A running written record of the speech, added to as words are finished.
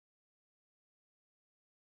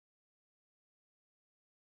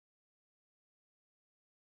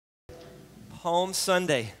Palm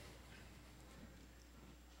Sunday.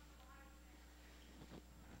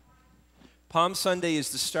 Palm Sunday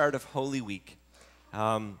is the start of Holy Week.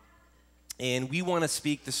 And we want to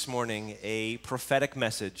speak this morning a prophetic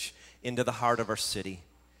message into the heart of our city.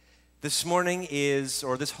 This morning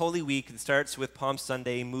this Holy Week that starts with Palm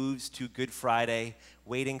Sunday, moves to Good Friday,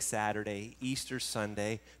 Waiting Saturday, Easter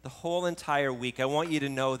Sunday, the whole entire week. I want you to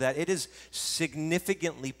know that it is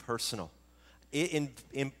significantly personal. It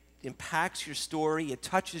impacts your story, it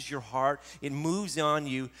touches your heart, it moves on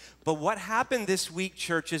you. But what happened this week,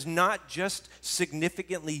 church, is not just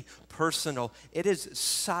significantly personal. It is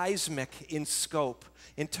seismic in scope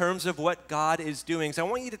in terms of what God is doing. So I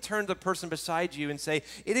want you to turn to the person beside you and say,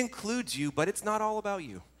 it includes you, but it's not all about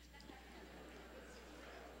you.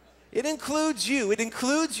 It includes you. It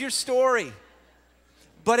includes your story.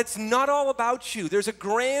 But it's not all about you. There's a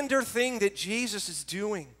grander thing that Jesus is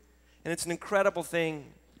doing, and it's an incredible thing.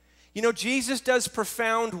 You know, Jesus does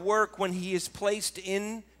profound work when he is placed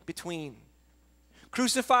in between.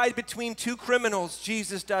 Crucified between two criminals,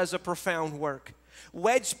 Jesus does a profound work.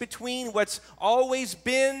 Wedged between what's always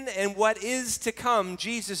been and what is to come,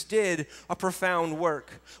 Jesus did a profound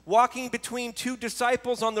work. Walking between two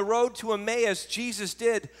disciples on the road to Emmaus, Jesus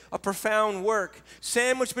did a profound work.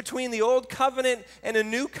 Sandwiched between the old covenant and a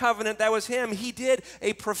new covenant, that was him. He did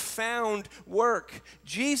a profound work.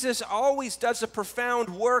 Jesus always does a profound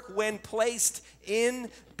work when placed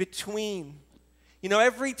in between. You know,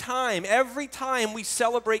 every time we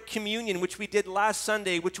celebrate communion, which we did last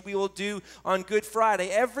Sunday, which we will do on Good Friday,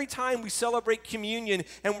 every time we celebrate communion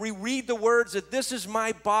and we read the words that this is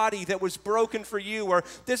my body that was broken for you, or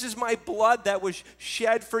this is my blood that was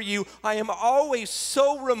shed for you, I am always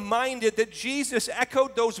so reminded that Jesus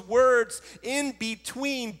echoed those words in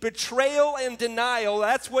between betrayal and denial.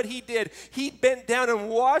 That's what he did. He bent down and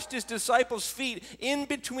washed his disciples' feet in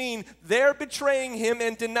between their betraying him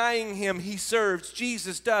and denying him. He serves.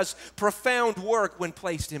 Jesus does profound work when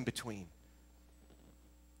placed in between.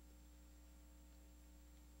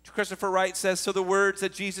 Christopher Wright says, so the words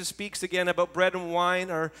that Jesus speaks again about bread and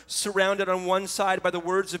wine are surrounded on one side by the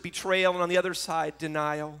words of betrayal and on the other side,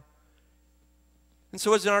 denial. And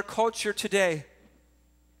so as in our culture today,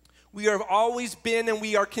 we have always been and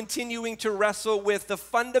we are continuing to wrestle with the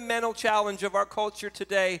fundamental challenge of our culture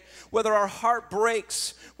today, whether our heart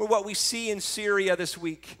breaks with what we see in Syria this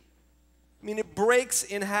week. I mean, it breaks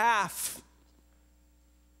in half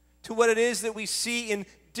to what it is that we see in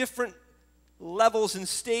different levels and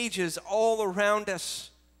stages all around us.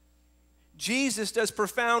 Jesus does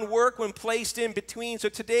profound work when placed in between. So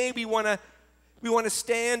today we want to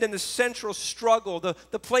stand in the central struggle,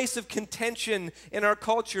 the place of contention in our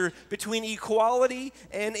culture between equality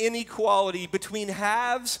and inequality, between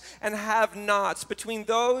haves and have-nots, between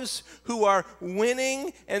those who are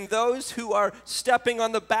winning and those who are stepping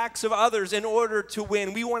on the backs of others in order to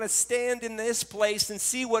win. We want to stand in this place and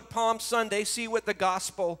see what Palm Sunday, see what the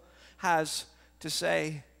gospel has to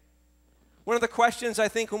say. One of the questions, I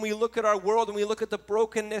think, when we look at our world and we look at the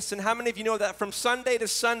brokenness, and how many of you know that from Sunday to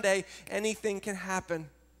Sunday, anything can happen?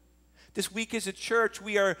 This week as a church,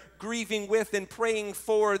 we are grieving with and praying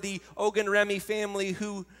for the Ogunremi family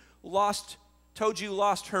who lost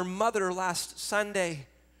her mother last Sunday,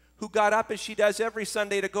 who got up as she does every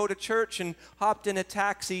Sunday to go to church and hopped in a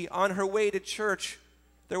taxi. On her way to church,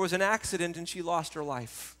 there was an accident and she lost her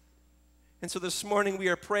life. And so this morning we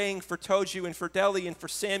are praying for Toju and for Deli and for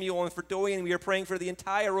Samuel and for Doyen, and we are praying for the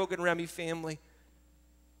entire Ogunremi family.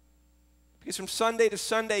 Because from Sunday to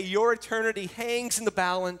Sunday, your eternity hangs in the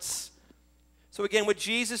balance. So again, what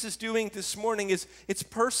Jesus is doing this morning is it's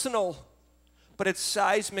personal, but it's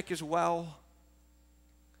seismic as well.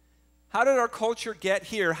 How did our culture get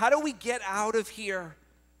here? How do we get out of here?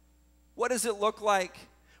 What does it look like?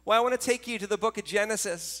 Well, I want to take you to the book of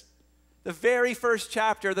Genesis. The very first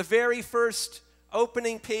chapter, the very first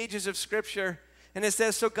opening pages of Scripture. And it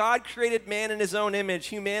says, so God created man in his own image,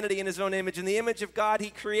 humanity in his own image. In the image of God,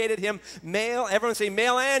 he created him male. Everyone say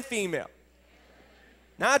male and female.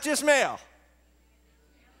 Not just male.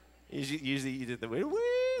 Usually you did the way.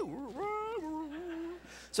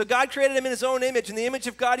 So God created him in his own image. In the image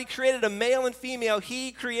of God, he created a male and female.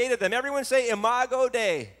 He created them. Everyone say imago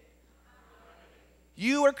Dei.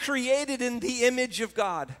 You are created in the image of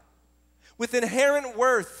God, with inherent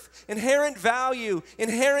worth, inherent value,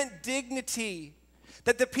 inherent dignity.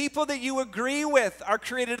 That the people that you agree with are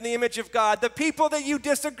created in the image of God. The people that you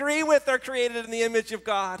disagree with are created in the image of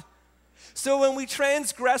God. So when we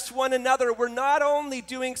transgress one another, we're not only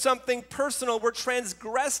doing something personal, we're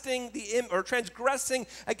transgressing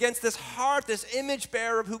against this heart, this image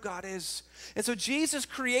bearer of who God is. And so Jesus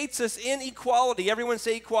creates us in equality. Everyone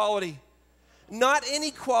say equality. not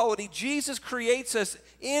inequality. Jesus creates us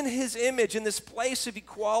in his image, in this place of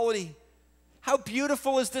equality. How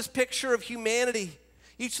beautiful is this picture of humanity?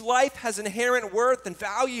 Each life has inherent worth and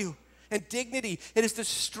value and dignity. It is the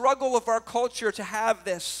struggle of our culture to have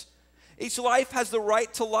this. Each life has the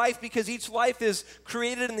right to life because each life is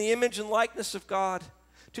created in the image and likeness of God.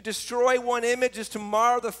 To destroy one image is to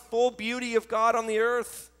mar the full beauty of God on the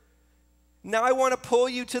earth. Now I want to pull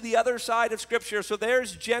you to the other side of Scripture. So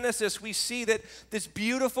there's Genesis. We see that this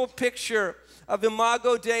beautiful picture of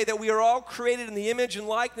Imago Dei, that we are all created in the image and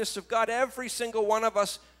likeness of God, every single one of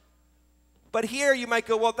us. But here you might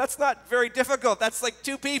go, well, that's not very difficult. That's like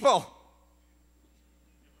two people.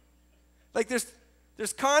 Like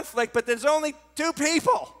there's conflict, but there's only two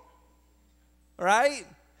people. All right?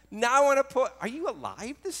 Now I want to are you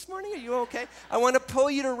alive this morning? Are you okay? I want to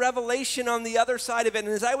pull you to Revelation on the other side of it. And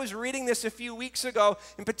as I was reading this a few weeks ago,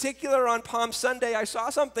 in particular on Palm Sunday, I saw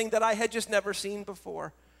something that I had just never seen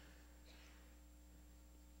before.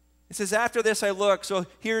 It says, after this I looked. So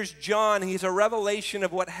here's John. He's a revelation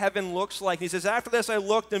of what heaven looks like. He says, after this I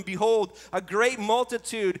looked, and behold, a great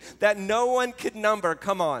multitude that no one could number.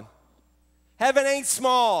 Come on. Heaven ain't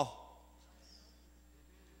small.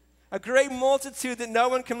 A great multitude that no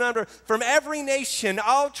one can number. From every nation,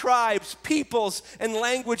 all tribes, peoples, and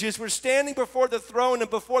languages were standing before the throne and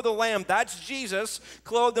before the Lamb. That's Jesus,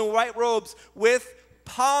 clothed in white robes, with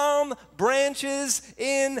palm branches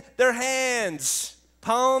in their hands.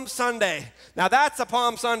 Palm Sunday. Now that's a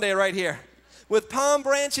Palm Sunday right here. With palm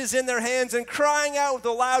branches in their hands and crying out with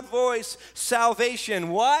a loud voice, salvation.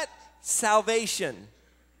 What? Salvation.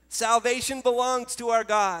 Salvation belongs to our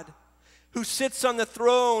God, who sits on the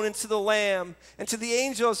throne, and to the Lamb, and to the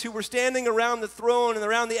angels who were standing around the throne and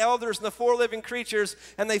around the elders and the four living creatures,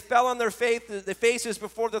 and they fell on their faces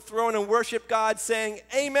before the throne and worshiped God, saying,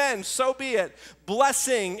 Amen, so be it.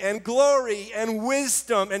 Blessing and glory and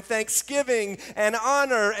wisdom and thanksgiving and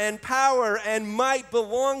honor and power and might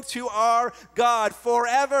belong to our God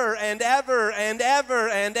forever and ever and ever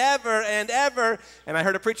and ever and ever. And I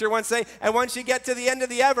heard a preacher once say, and once you get to the end of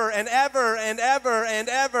the ever and ever and ever and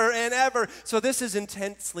ever and ever. So this is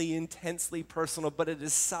intensely, intensely personal, but it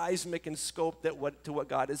is seismic in scope to what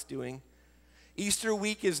God is doing. Easter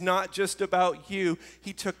week is not just about you.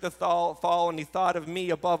 He took the fall and he thought of me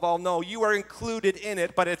above all. No, you are included in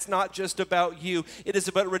it, but it's not just about you. It is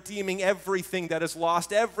about redeeming everything that is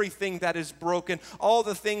lost, everything that is broken, all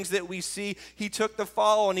the things that we see. He took the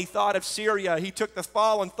fall and he thought of Syria. He took the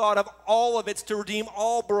fall and thought of all of it to redeem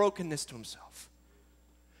all brokenness to himself.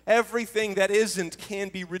 Everything that isn't can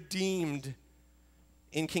be redeemed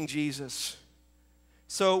in King Jesus.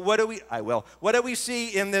 So what do we see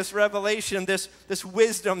in this revelation, this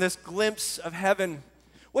wisdom, this glimpse of heaven?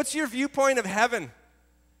 What's your viewpoint of heaven?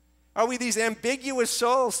 Are we these ambiguous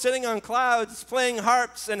souls sitting on clouds, playing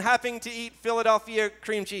harps, and having to eat Philadelphia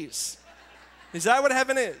cream cheese? Is that what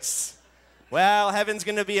heaven is? Well, heaven's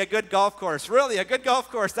going to be a good golf course. Really, a good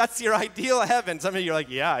golf course? That's your ideal heaven. Some of you are like,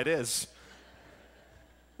 yeah, it is.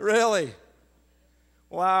 Really?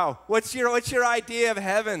 Wow. What's your idea of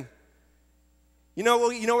heaven? You know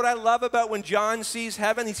what I love about when John sees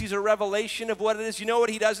heaven? He sees a revelation of what it is. You know what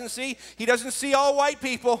he doesn't see? He doesn't see all white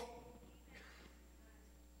people.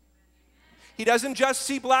 He doesn't just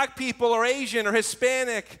see black people or Asian or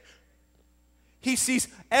Hispanic. He sees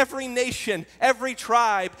every nation, every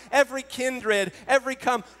tribe, every kindred,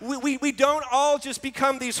 we don't all just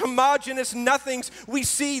become these homogeneous nothings. We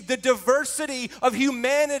see the diversity of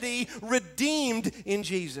humanity redeemed in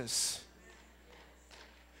Jesus.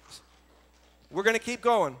 We're going to keep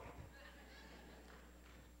going.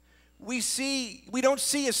 We don't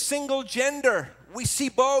see a single gender. We see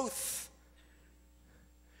both.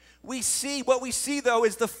 What we see though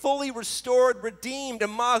is the fully restored, redeemed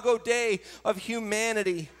Imago Dei of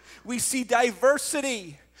humanity. We see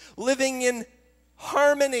diversity, living in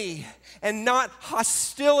harmony and not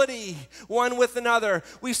hostility one with another.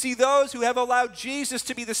 We see those who have allowed Jesus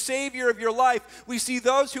to be the Savior of your life. We see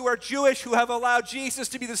those who are Jewish who have allowed Jesus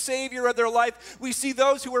to be the Savior of their life. We see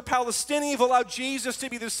those who are Palestinian who have allowed Jesus to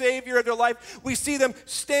be the Savior of their life. We see them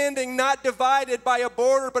standing not divided by a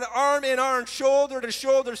border, but arm in arm, shoulder to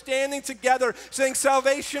shoulder, standing together, saying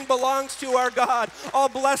salvation belongs to our God. All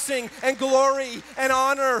blessing and glory and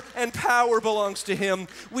honor and power belongs to Him.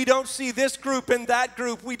 We don't see this group and that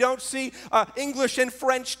group. We don't see English and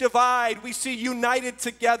French divide. We see united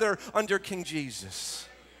together under King Jesus.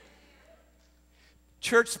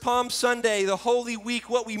 Church, Palm Sunday, the Holy Week,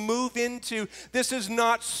 what we move into, this is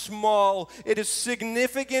not small. It is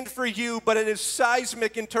significant for you, but it is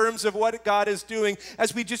seismic in terms of what God is doing.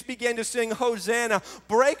 As we just began to sing, Hosanna,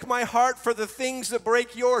 break my heart for the things that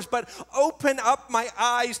break yours, but open up my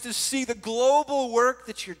eyes to see the global work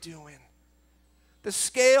that you're doing, the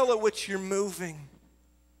scale at which you're moving.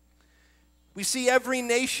 We see every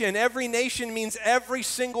nation. Every nation means every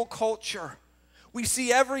single culture. We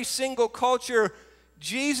see every single culture.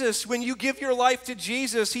 Jesus, when you give your life to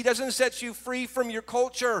Jesus, he doesn't set you free from your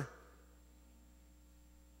culture.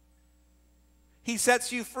 He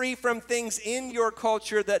sets you free from things in your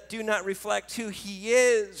culture that do not reflect who he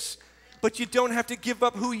is. But you don't have to give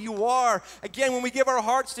up who you are. Again, when we give our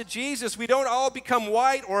hearts to Jesus, we don't all become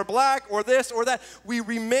white or black or this or that. We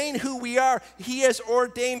remain who we are. He has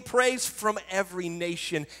ordained praise from every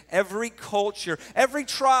nation, every culture, every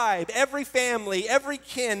tribe, every family, every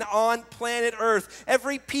kin on planet Earth,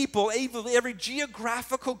 every people, every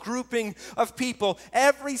geographical grouping of people,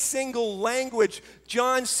 every single language.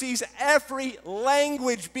 John sees every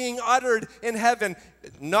language being uttered in heaven.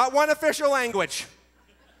 Not one official language.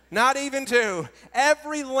 Not even two.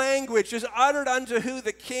 Every language is uttered unto who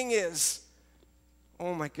the King is.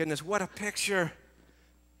 Oh my goodness, what a picture.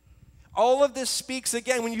 All of this speaks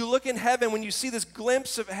again. When you look in heaven, when you see this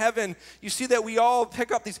glimpse of heaven, you see that we all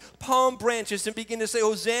pick up these palm branches and begin to say,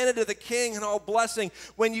 Hosanna to the King and all blessing.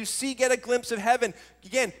 When you get a glimpse of heaven,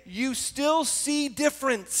 again, you still see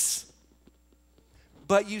difference.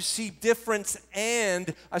 But you see difference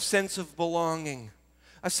and a sense of belonging.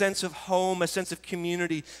 A sense of home, a sense of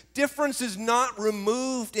community. Difference is not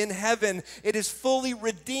removed in heaven. It is fully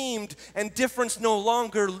redeemed, and difference no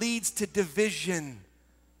longer leads to division.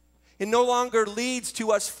 It no longer leads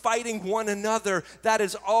to us fighting one another. That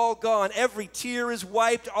is all gone. Every tear is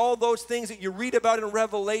wiped. All those things that you read about in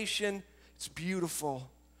Revelation, it's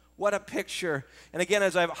beautiful. What a picture. And again,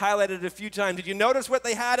 as I've highlighted a few times, did you notice what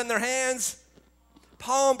they had in their hands?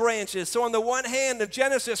 Palm branches. So on the one hand of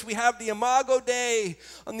Genesis, we have the Imago Dei.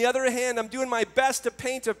 On the other hand, I'm doing my best to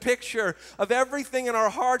paint a picture of everything in our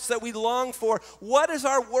hearts that we long for. What does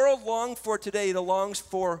our world long for today? It longs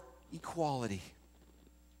for equality.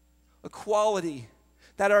 Equality.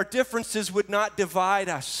 That our differences would not divide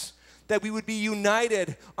us. That we would be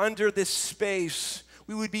united under this space.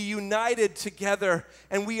 We would be united together.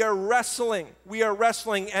 And we are wrestling.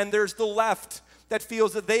 And there's the left that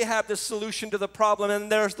feels that they have the solution to the problem,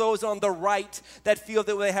 and there's those on the right that feel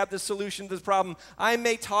that they have the solution to the problem. I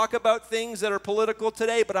may talk about things that are political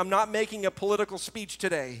today, but I'm not making a political speech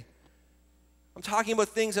today. I'm talking about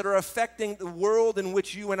things that are affecting the world in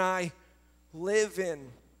which you and I live in.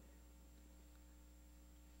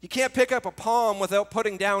 You can't pick up a palm without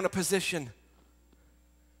putting down a position.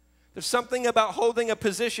 There's something about holding a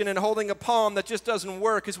position and holding a palm that just doesn't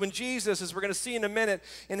work. Because when Jesus, as we're going to see in a minute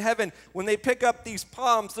in heaven, when they pick up these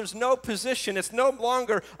palms, there's no position. It's no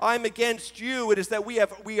longer I'm against you. It is that we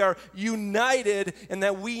are united and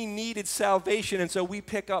that we needed salvation. And so we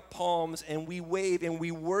pick up palms and we wave and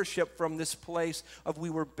we worship from this place of we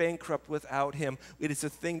were bankrupt without him. It is a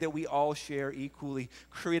thing that we all share equally,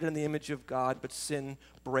 created in the image of God, but sin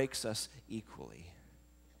breaks us equally.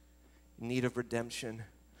 In need of redemption.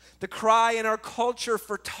 The cry in our culture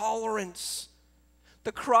for tolerance.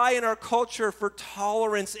 The cry in our culture for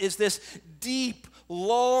tolerance is this deep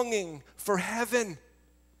longing for heaven.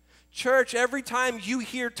 Church, every time you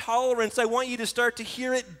hear tolerance, I want you to start to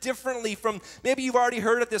hear it differently from, maybe you've already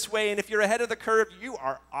heard it this way, and if you're ahead of the curve, you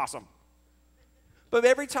are awesome. But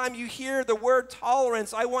every time you hear the word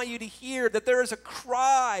tolerance, I want you to hear that there is a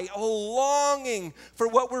cry, a longing for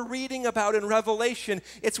what we're reading about in Revelation.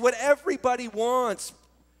 It's what everybody wants.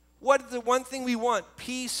 What is the one thing we want?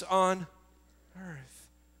 Peace on earth.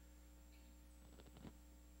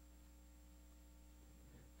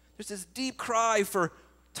 There's this deep cry for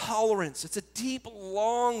tolerance. It's a deep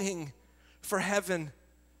longing for heaven.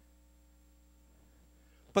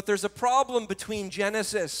 But there's a problem between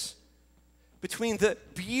Genesis, between the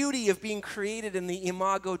beauty of being created in the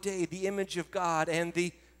Imago Dei, the image of God, and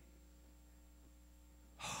the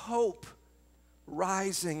hope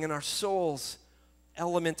rising in our souls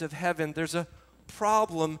element of heaven. There's a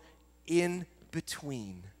problem in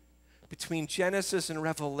between. Between Genesis and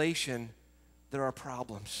Revelation, there are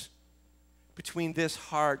problems. Between this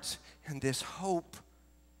heart and this hope,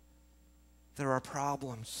 there are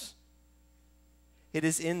problems. It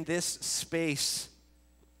is in this space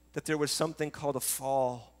that there was something called a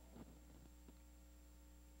fall.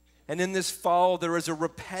 And in this fall, there is a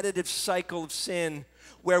repetitive cycle of sin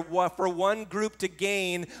where for one group to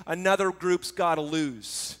gain, another group's got to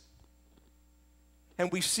lose.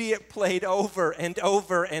 And we see it played over and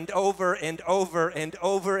over and over and over and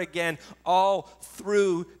over again, all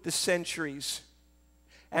through the centuries.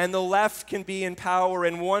 And the left can be in power,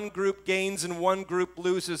 and one group gains and one group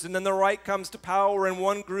loses. And then the right comes to power, and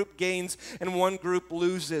one group gains and one group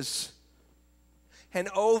loses. And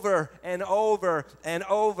over and over and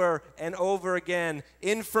over and over again,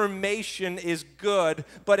 information is good,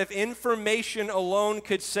 but if information alone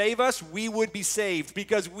could save us, we would be saved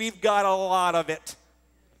because we've got a lot of it.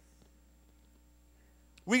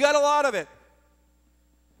 We got a lot of it.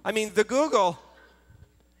 I mean, the Google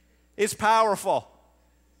is powerful.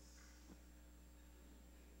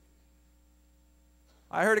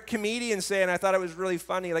 I heard a comedian say, and I thought it was really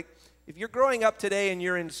funny, like, if you're growing up today and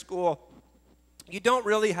you're in school, you don't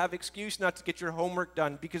really have excuse not to get your homework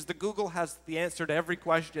done because the Google has the answer to every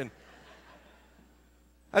question.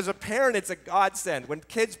 As a parent, it's a godsend. When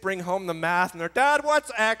kids bring home the math and they're, Dad,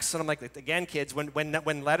 what's X? And I'm like, again, kids,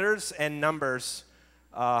 when letters and numbers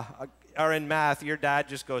are in math, your dad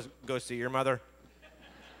just goes see your mother.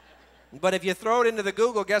 But if you throw it into the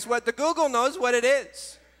Google, guess what? The Google knows what it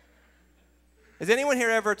is. Has anyone here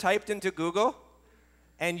ever typed into Google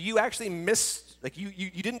and you actually missed, like you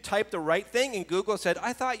didn't type the right thing and Google said,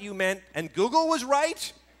 I thought you meant, and Google was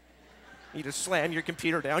right? You just slam your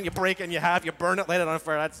computer down, you break it in half, you burn it, light it on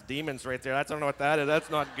fire. That's demons right there. I don't know what that is. That's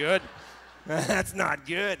not good. That's not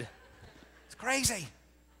good. It's crazy.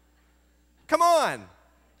 Come on.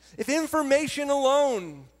 If information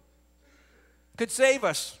alone could save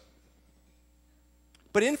us,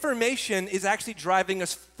 but information is actually driving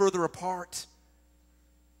us further apart.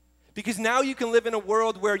 Because now you can live in a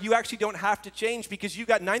world where you actually don't have to change because you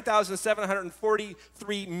got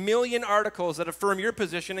 9,743 million articles that affirm your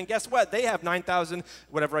position. And guess what? They have 9,000,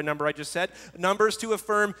 whatever number I just said, numbers to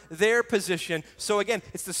affirm their position. So again,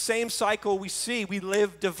 it's the same cycle we see. We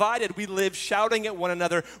live divided. We live shouting at one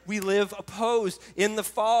another. We live opposed. In the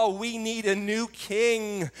fall, we need a new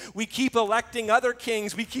king. We keep electing other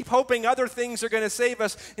kings. We keep hoping other things are going to save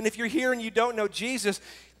us. And if you're here and you don't know Jesus,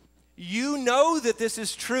 you know that this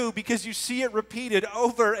is true because you see it repeated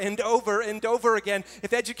over and over and over again.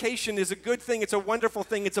 If education is a good thing, it's a wonderful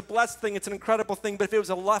thing, it's a blessed thing, it's an incredible thing, but if it was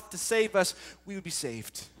enough to save us, we would be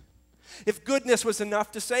saved. If goodness was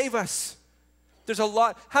enough to save us, there's a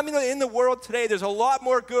lot. How many know in the world today there's a lot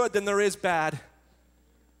more good than there is bad?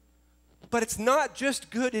 But it's not just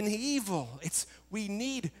good and evil. It's we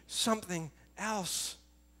need something else.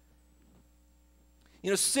 You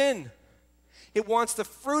know, sin, it wants the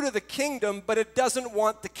fruit of the kingdom, but it doesn't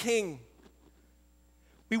want the king.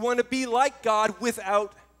 We want to be like God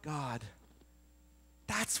without God.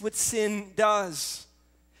 That's what sin does.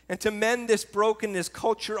 And to mend this brokenness,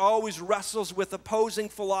 culture always wrestles with opposing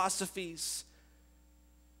philosophies.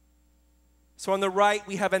 So on the right,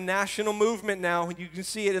 we have a national movement now, and you can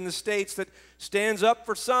see it in the States, that stands up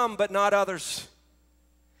for some but not others.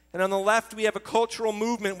 And on the left, we have a cultural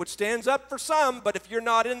movement which stands up for some, but if you're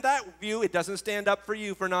not in that view, it doesn't stand up for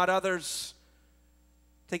you, for not others.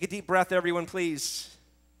 Take a deep breath, everyone, please.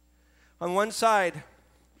 On one side,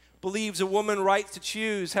 believes a woman's right to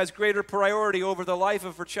choose has greater priority over the life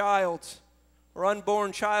of her child or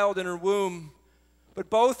unborn child in her womb. But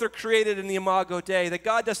both are created in the Imago Dei, that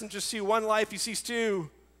God doesn't just see one life, he sees two.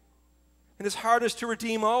 And his heart is to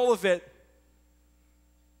redeem all of it.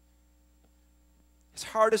 His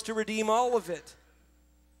heart is to redeem all of it.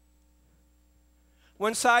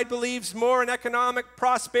 One side believes more in economic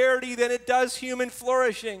prosperity than it does human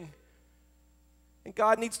flourishing. And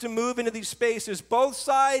God needs to move into these spaces. Both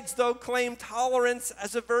sides, though, claim tolerance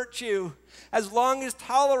as a virtue, as long as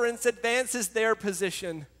tolerance advances their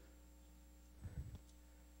position.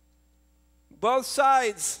 Both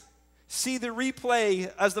sides see the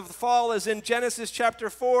replay as the fall is in Genesis chapter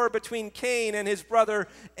 4 between Cain and his brother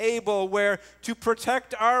Abel, where to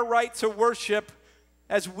protect our right to worship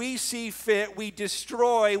as we see fit, we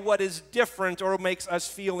destroy what is different or makes us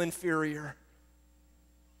feel inferior.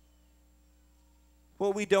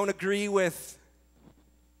 What we don't agree with.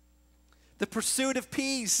 The pursuit of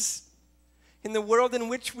peace in the world in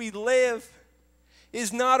which we live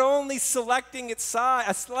is not only selecting a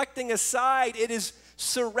side, it is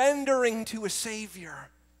surrendering to a Savior.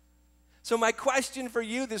 So my question for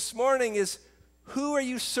you this morning is, who are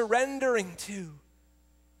you surrendering to?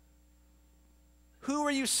 Who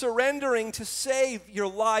are you surrendering to save your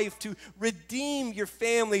life, to redeem your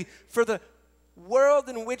family, for the world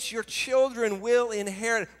in which your children will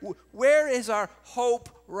inherit? Where is our hope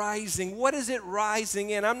rising? What is it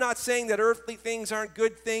rising in? I'm not saying that earthly things aren't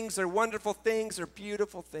good things, they're wonderful things, they're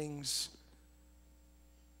beautiful things.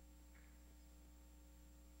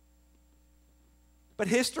 But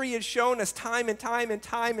history has shown us time and time and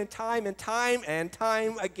time and time and time and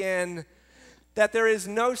time again that there is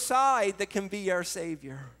no side that can be our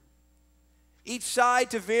Savior. Each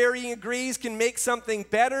side, to varying degrees, can make something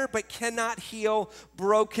better, but cannot heal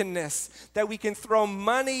brokenness. That we can throw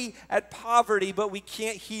money at poverty, but we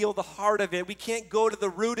can't heal the heart of it. We can't go to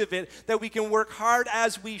the root of it. That we can work hard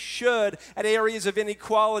as we should at areas of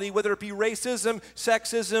inequality, whether it be racism,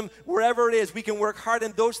 sexism, wherever it is. We can work hard,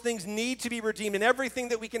 and those things need to be redeemed. And everything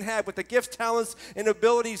that we can have with the gifts, talents, and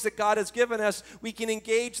abilities that God has given us, we can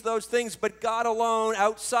engage those things. But God alone,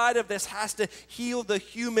 outside of this, has to heal the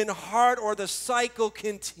human heart, or the cycle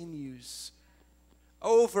continues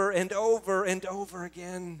over and over and over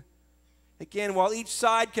again. Again, while each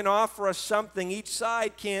side can offer us something, each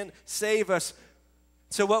side can't save us.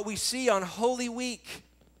 So what we see on Holy Week,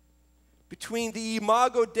 between the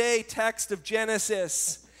Imago Dei text of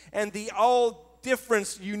Genesis and the all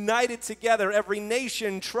difference united together, every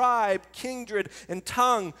nation, tribe, kindred, and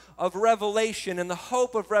tongue of Revelation, and the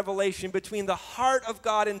hope of Revelation, between the heart of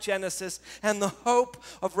God in Genesis and the hope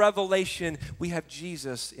of Revelation, we have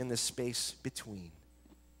Jesus in the space between.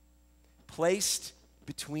 Placed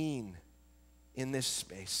between in this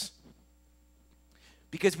space.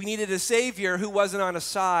 Because we needed a Savior who wasn't on a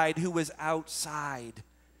side, who was outside,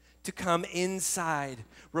 to come inside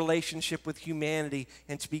relationship with humanity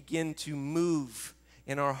and to begin to move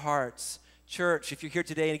in our hearts. Church, if you're here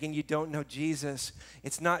today and again you don't know Jesus,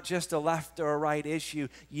 it's not just a left or a right issue.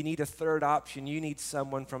 You need a third option. You need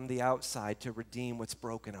someone from the outside to redeem what's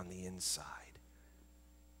broken on the inside.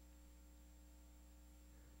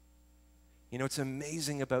 You know, what's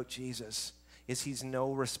amazing about Jesus is he's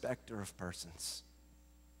no respecter of persons.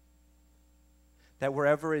 That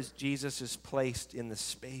wherever Jesus is placed in the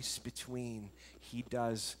space between, he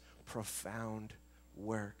does profound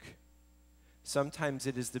work. Sometimes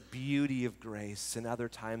it is the beauty of grace, and other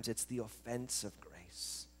times it's the offense of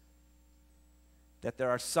grace. That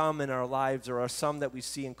there are some in our lives, or are some that we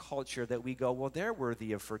see in culture that we go, well, they're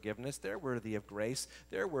worthy of forgiveness, they're worthy of grace,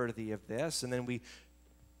 they're worthy of this. And then we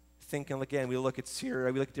think, and again, we look at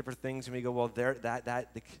Syria, we look at different things, and we go, well,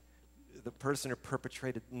 the person who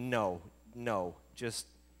perpetrated, no, just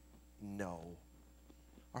no.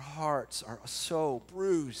 Our hearts are so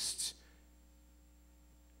bruised.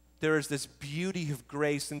 There is this beauty of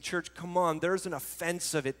grace. And church, come on, there's an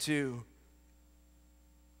offense of it too.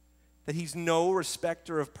 That he's no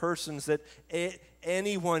respecter of persons, that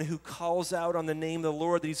anyone who calls out on the name of the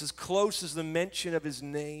Lord, that he's as close as the mention of his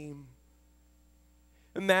name.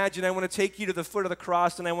 Imagine, I want to take you to the foot of the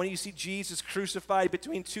cross, and I want you to see Jesus crucified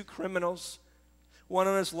between two criminals. One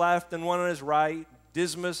on his left and one on his right,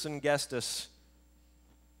 Dismas and Gestas.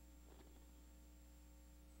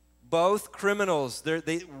 Both criminals,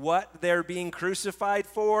 what they're being crucified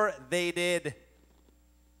for, they did.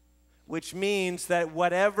 Which means that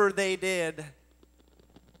whatever they did,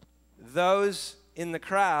 those in the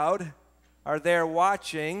crowd are there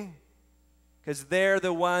watching, because they're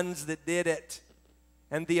the ones that did it.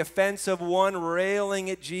 And the offense of one railing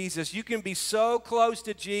at Jesus. You can be so close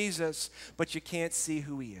to Jesus, but you can't see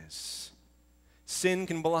who he is. Sin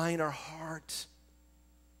can blind our heart.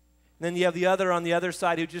 And then you have the other on the other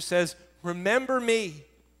side who just says, remember me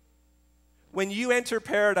when you enter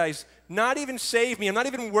paradise. Not even save me. I'm not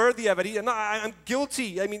even worthy of it. I'm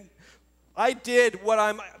guilty. I mean, I did what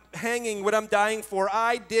I'm hanging, what I'm dying for.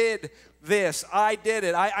 I did this. I did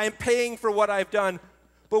it. I'm paying for what I've done.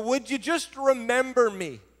 But would you just remember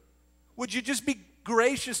me? Would you just be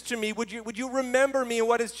gracious to me? Would you remember me? And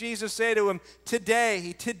what does Jesus say to him?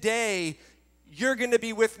 Today, you're going to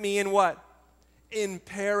be with me in what? In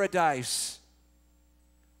paradise.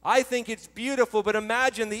 I think it's beautiful, but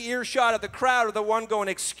imagine the earshot of the crowd or the one going,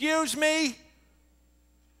 excuse me?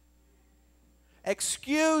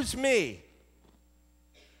 Excuse me.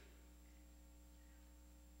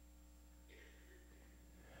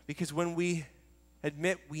 Because when we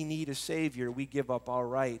admit we need a Savior, we give up our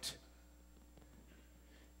right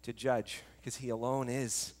to judge, because he alone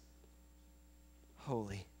is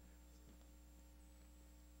holy.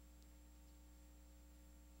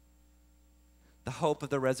 The hope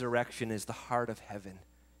of the resurrection is the heart of heaven.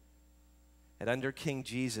 And under King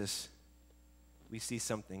Jesus, we see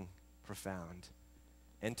something profound.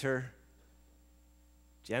 Enter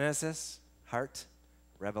Genesis, heart,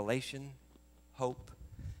 Revelation, hope.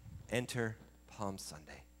 Enter Palm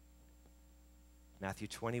Sunday. Matthew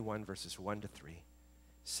 21, verses 1 to 3,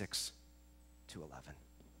 6 to 11. It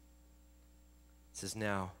says,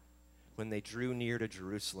 now, when they drew near to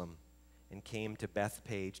Jerusalem and came to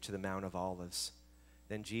Bethphage to the Mount of Olives,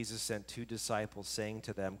 then Jesus sent 2 disciples, saying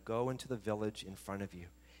to them, go into the village in front of you,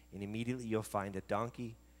 and immediately you'll find a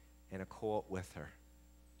donkey and a colt with her.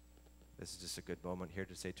 This is just a good moment here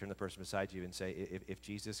to say, turn the person beside you and say, if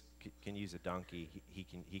Jesus can use a donkey,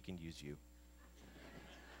 he can use you.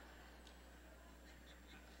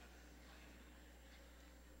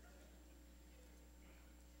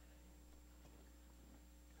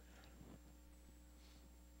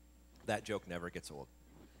 That joke never gets old.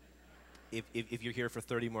 If you're here for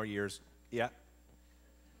 30 more years, yeah,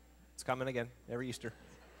 it's coming again every Easter.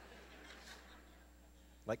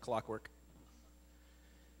 Like clockwork.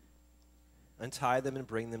 Untie them and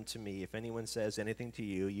bring them to me. If anyone says anything to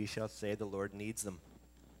you, you shall say the Lord needs them,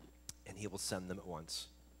 and he will send them at once.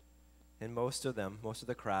 And most of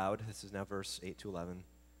the crowd, this is now verse 8 to 11,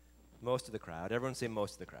 most of the crowd, everyone say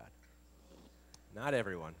most of the crowd. Not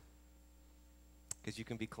everyone, because you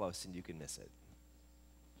can be close and you can miss it.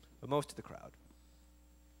 But most of the crowd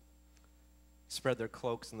spread their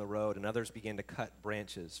cloaks on the road, and others began to cut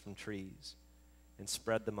branches from trees and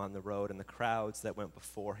spread them on the road. And the crowds that went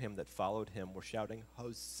before him, that followed him, were shouting,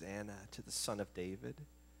 Hosanna to the Son of David.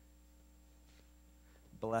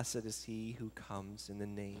 Blessed is he who comes in the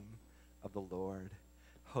name of the Lord.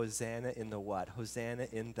 Hosanna in the what? Hosanna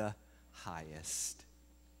in the highest.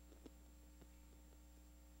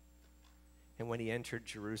 And when he entered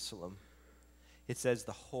Jerusalem, it says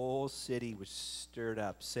the whole city was stirred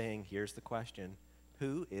up, saying, here's the question,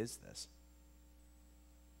 who is this?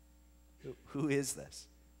 Who is this?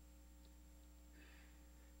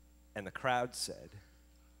 And the crowd said,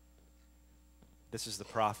 this is the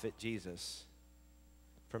prophet Jesus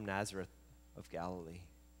from Nazareth of Galilee.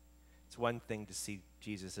 It's one thing to see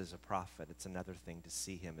Jesus as a prophet. It's another thing to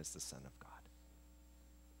see him as the Son of God.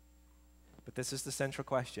 But this is the central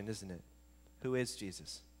question, isn't it? Who is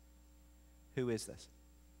Jesus? Who is this?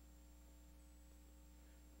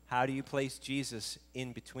 How do you place Jesus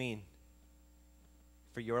in between?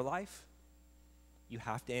 For your life, you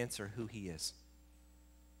have to answer who he is.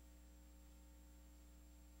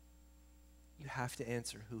 You have to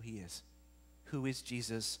answer who he is. Who is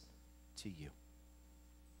Jesus to you?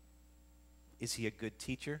 Is he a good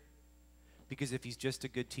teacher? Because if he's just a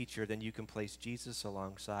good teacher, then you can place Jesus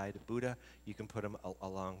alongside Buddha. You can put him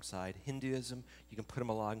alongside Hinduism. You can put him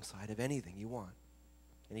alongside of anything you want.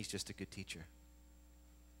 And he's just a good teacher.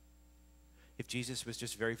 If Jesus was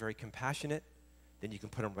just very, very compassionate, then you can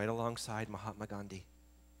put him right alongside Mahatma Gandhi,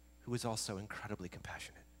 who was also incredibly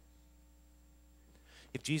compassionate.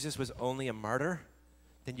 If Jesus was only a martyr,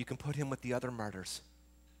 then you can put him with the other martyrs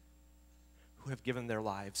who have given their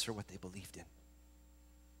lives for what they believed in.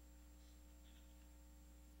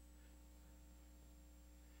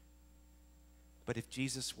 But if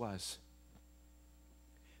Jesus was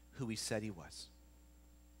who he said he was,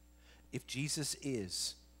 if Jesus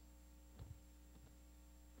is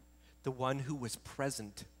the one who was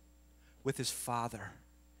present with his Father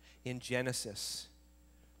in Genesis,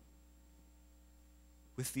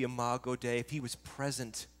 with the Imago Dei, if he was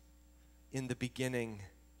present in the beginning,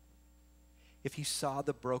 if he saw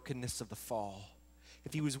the brokenness of the fall,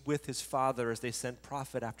 if he was with his Father as they sent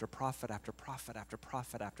prophet after prophet after prophet after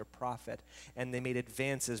prophet after prophet, and they made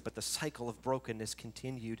advances, but the cycle of brokenness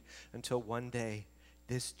continued until one day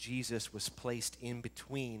this Jesus was placed in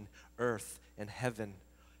between earth and heaven,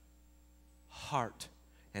 heart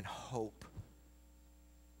and hope,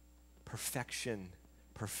 perfection,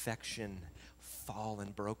 fall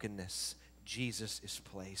and brokenness. Jesus is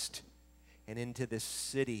placed, and into this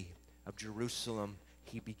city of Jerusalem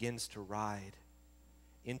he begins to ride.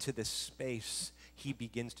 Into this space he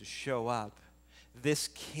begins to show up. This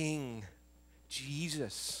King,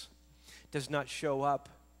 Jesus, does not show up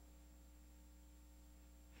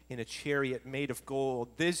in a chariot made of gold.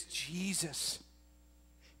 This Jesus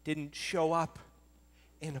didn't show up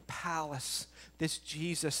in a palace. This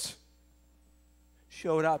Jesus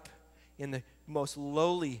showed up in the most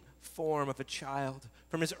lowly form of a child.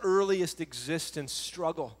 From his earliest existence,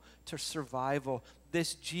 struggle to survival,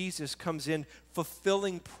 this Jesus comes in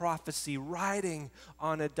fulfilling prophecy, riding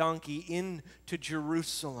on a donkey into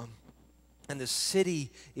Jerusalem. And the city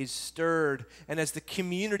is stirred. And as the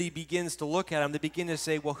community begins to look at him, they begin to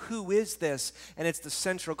say, well, who is this? And it's the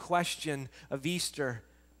central question of Easter.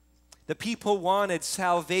 The people wanted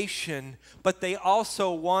salvation, but they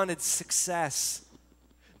also wanted success,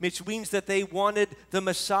 which means that they wanted the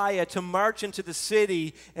Messiah to march into the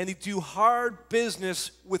city and to do hard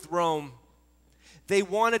business with Rome. They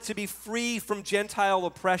wanted to be free from Gentile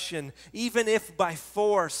oppression, even if by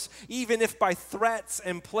force, even if by threats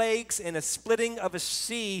and plagues and a splitting of a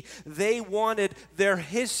sea. They wanted their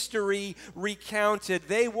history recounted.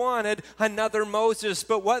 They wanted another Moses,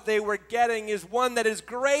 but what they were getting is one that is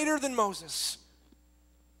greater than Moses.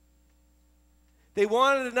 They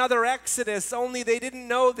wanted another Exodus, only they didn't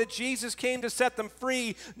know that Jesus came to set them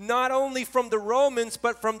free, not only from the Romans,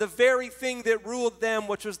 but from the very thing that ruled them,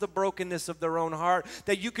 which was the brokenness of their own heart.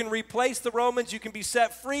 That you can replace the Romans, you can be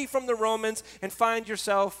set free from the Romans, and find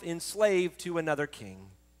yourself enslaved to another king.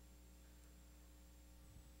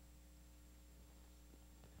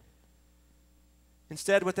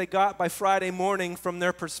 Instead, what they got by Friday morning from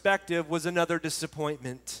their perspective was another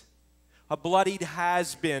disappointment. A bloodied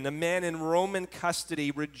has-been, a man in Roman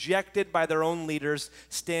custody, rejected by their own leaders,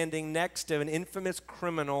 standing next to an infamous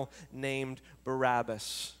criminal named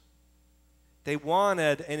Barabbas. They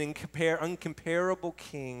wanted an uncomparable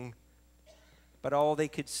king, but all they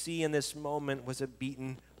could see in this moment was a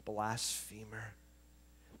beaten blasphemer.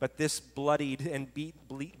 But this bloodied and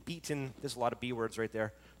beaten, there's a lot of B words right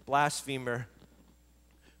there, blasphemer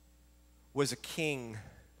was a king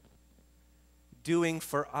doing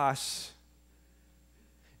for us,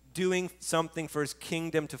 doing something for his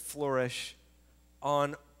kingdom to flourish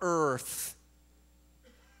on earth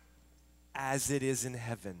as it is in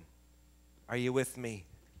heaven. Are you with me?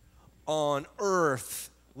 On earth.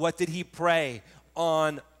 What did he pray?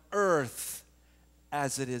 On earth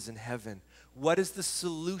as it is in heaven. What is the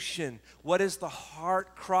solution? What is the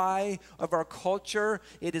heart cry of our culture?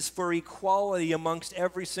 It is for equality amongst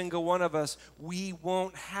every single one of us. We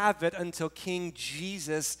won't have it until King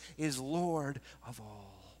Jesus is Lord of all.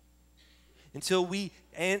 Until we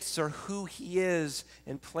answer who he is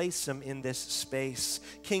and place him in this space.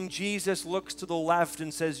 King Jesus looks to the left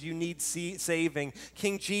and says, you need saving.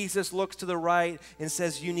 King Jesus looks to the right and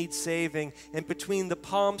says, you need saving. And between the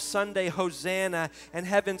Palm Sunday Hosanna and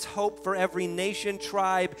heaven's hope for every nation,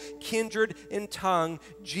 tribe, kindred, and tongue,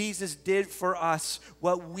 Jesus did for us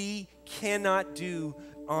what we cannot do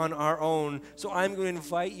on our own. So I'm going to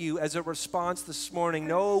invite you as a response this morning.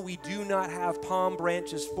 No, we do not have palm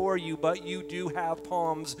branches for you, but you do have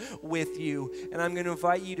palms with you. And I'm going to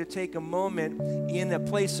invite you to take a moment in a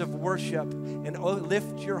place of worship and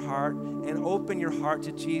lift your heart and open your heart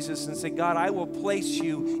to Jesus and say, God, I will place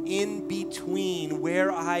you in between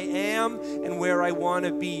where I am and where I want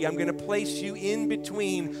to be. I'm going to place you in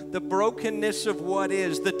between the brokenness of what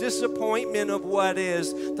is, the disappointment of what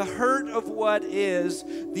is, the hurt of what is,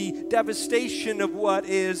 the devastation of what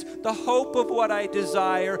is, the hope of what I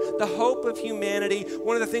desire, the hope of humanity.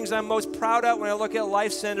 One of the things I'm most proud of when I look at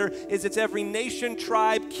Life Center is it's every nation,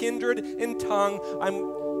 tribe, kindred, and tongue.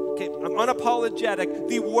 I'm unapologetic.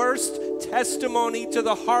 The worst testimony to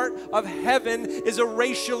the heart of heaven is a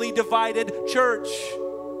racially divided church.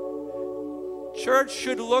 Church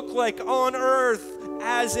should look like on earth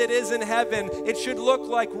as it is in heaven. It should look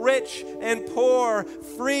like rich and poor,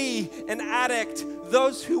 free and addict,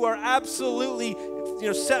 those who are absolutely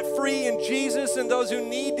set free in Jesus and those who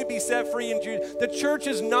need to be set free in Jesus. The church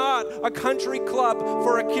is not a country club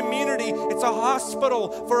for a community. It's a hospital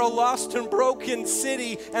for a lost and broken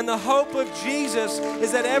city. And the hope of Jesus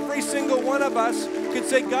is that every single one of us could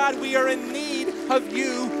say, God, we are in need of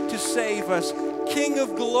you to save us. King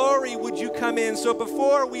of glory, would you come in? So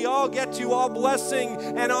before we all get to all blessing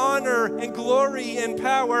and honor and glory and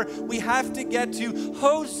power, we have to get to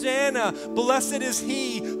Hosanna. Blessed is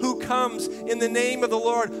he who comes in the name of the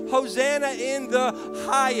Lord. Hosanna in the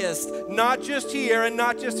highest, not just here and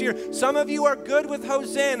not just here. Some of you are good with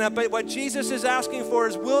Hosanna, but what Jesus is asking for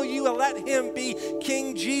is, will you let him be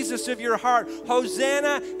King Jesus of your heart?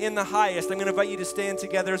 Hosanna in the highest. I'm going to invite you to stand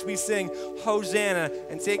together as we sing Hosanna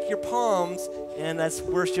and take your palms and let's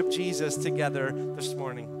worship Jesus together this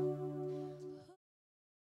morning.